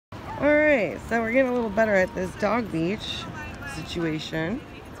Alright, so we're getting a little better at this dog beach situation.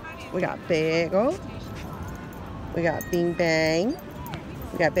 We got Bagel. We got Bing Bang.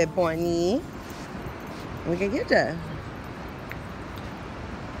 We got Big Bonnie. We got Yuta.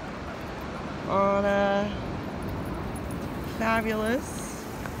 On a fabulous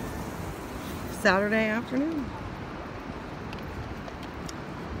Saturday afternoon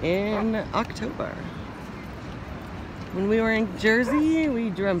in October. When we were in Jersey, we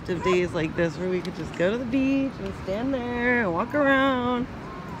dreamt of days like this where we could just go to the beach and stand there and walk around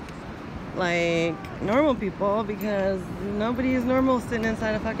like normal people, because nobody is normal sitting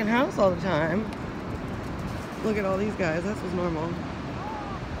inside a fucking house all the time. Look at all these guys. That's what's normal.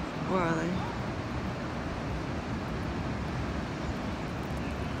 Where are they?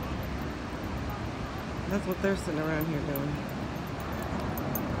 That's what they're sitting around here doing.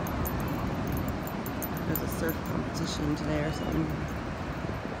 There's a surf competition today or something.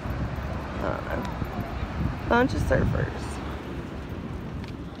 I don't know. Bunch of surfers.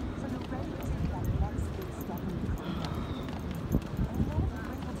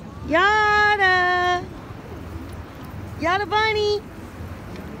 Yada! Yada bunny!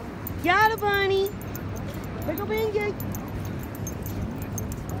 Yada bunny! Pick up Bingy!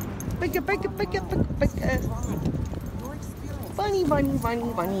 Pick up, pick up, pick up, pick up, pick up. Bunny, bunny,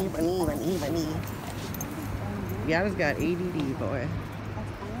 bunny, bunny, bunny, bunny, bunny. Yada's got ADD, boy.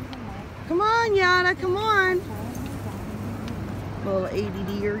 Come on, Yada, come on. Little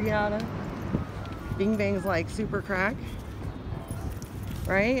ADD-er, Yada. Bing Bang's like super crack.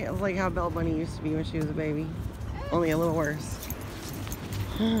 Right? It was like how Belle Bunny used to be when she was a baby. Only a little worse.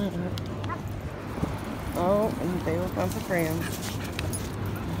 Oh, and they found some friends.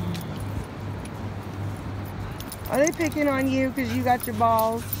 Are they picking on you because you got your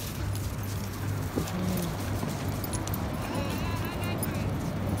balls?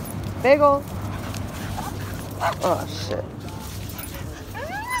 Bagel. Oh, shit.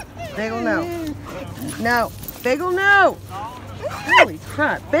 Bagel, no. No. Bagel, no. Holy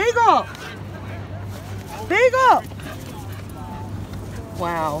crap. Bagel. Bagel.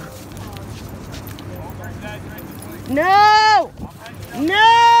 Wow. No.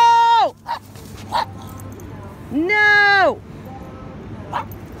 No. No.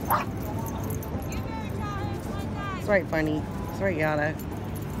 That's right, Bunny. That's right, Yada.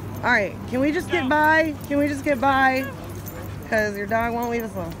 Alright, can we just get by? Can we just get by? Because your dog won't leave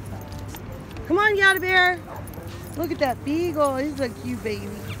us alone. Come on, Yada Bear. Look at that beagle. He's a cute baby.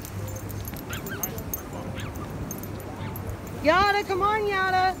 Yada, come on,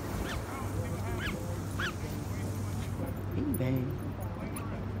 Yada. Bing Bang.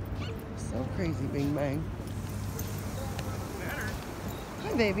 So crazy, Bing Bang.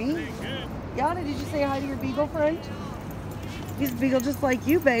 Hi, baby. Yada, did you say hi to your beagle friend? He's a beagle just like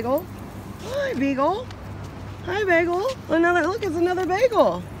you, Bagel. Hi, Beagle. Hi, Bagel. Another, look, it's another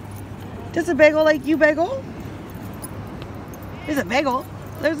bagel. Just a bagel like you, Bagel. There's a bagel.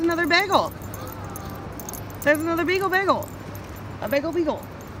 There's another bagel. There's another beagle bagel. A bagel beagle.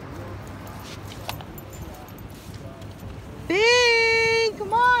 Bing!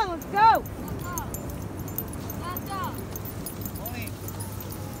 Come on, let's go.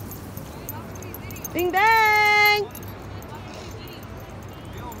 Bing Bang!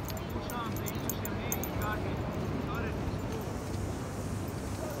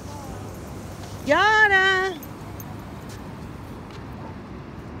 Yada!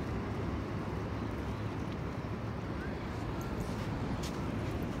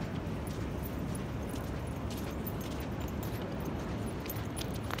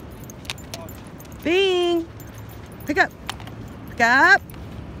 Bing! Pick up! Pick up!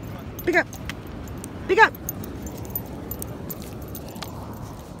 Pick up! Pick up!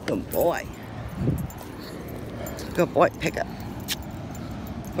 Good boy. Good boy, pick up.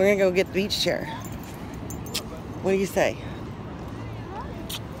 We're gonna go get the beach chair. What do you say?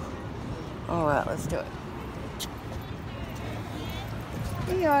 Alright, let's do it.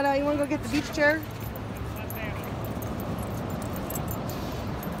 Hey, Yada, you wanna go get the beach chair?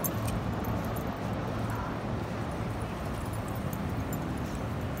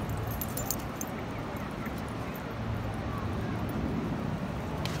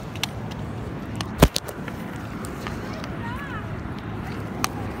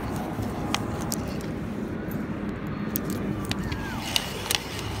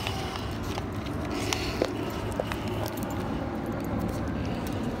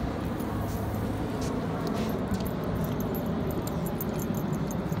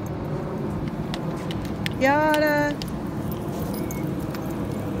 Yada.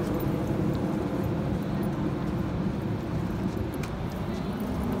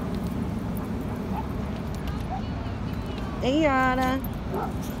 Hey, Yada.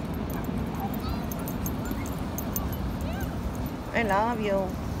 I love you.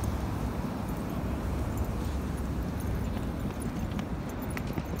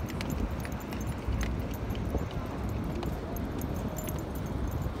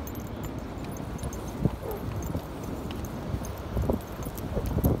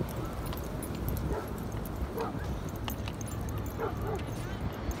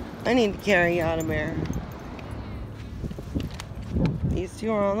 I need to carry Yada Bear. These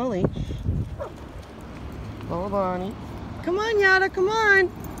two are on the leash. Little Bonnie. Come on, Yada, come on.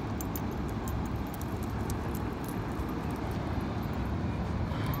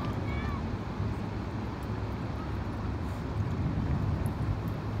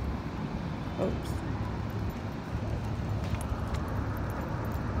 Oops.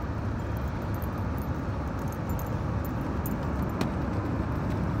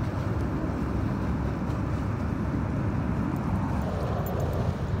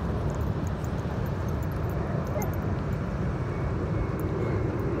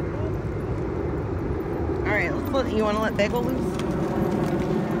 Alright, you want to let Bagel loose?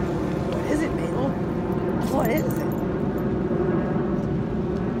 What is it, Bagel? What is it?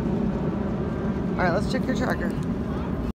 Alright, let's check your tracker.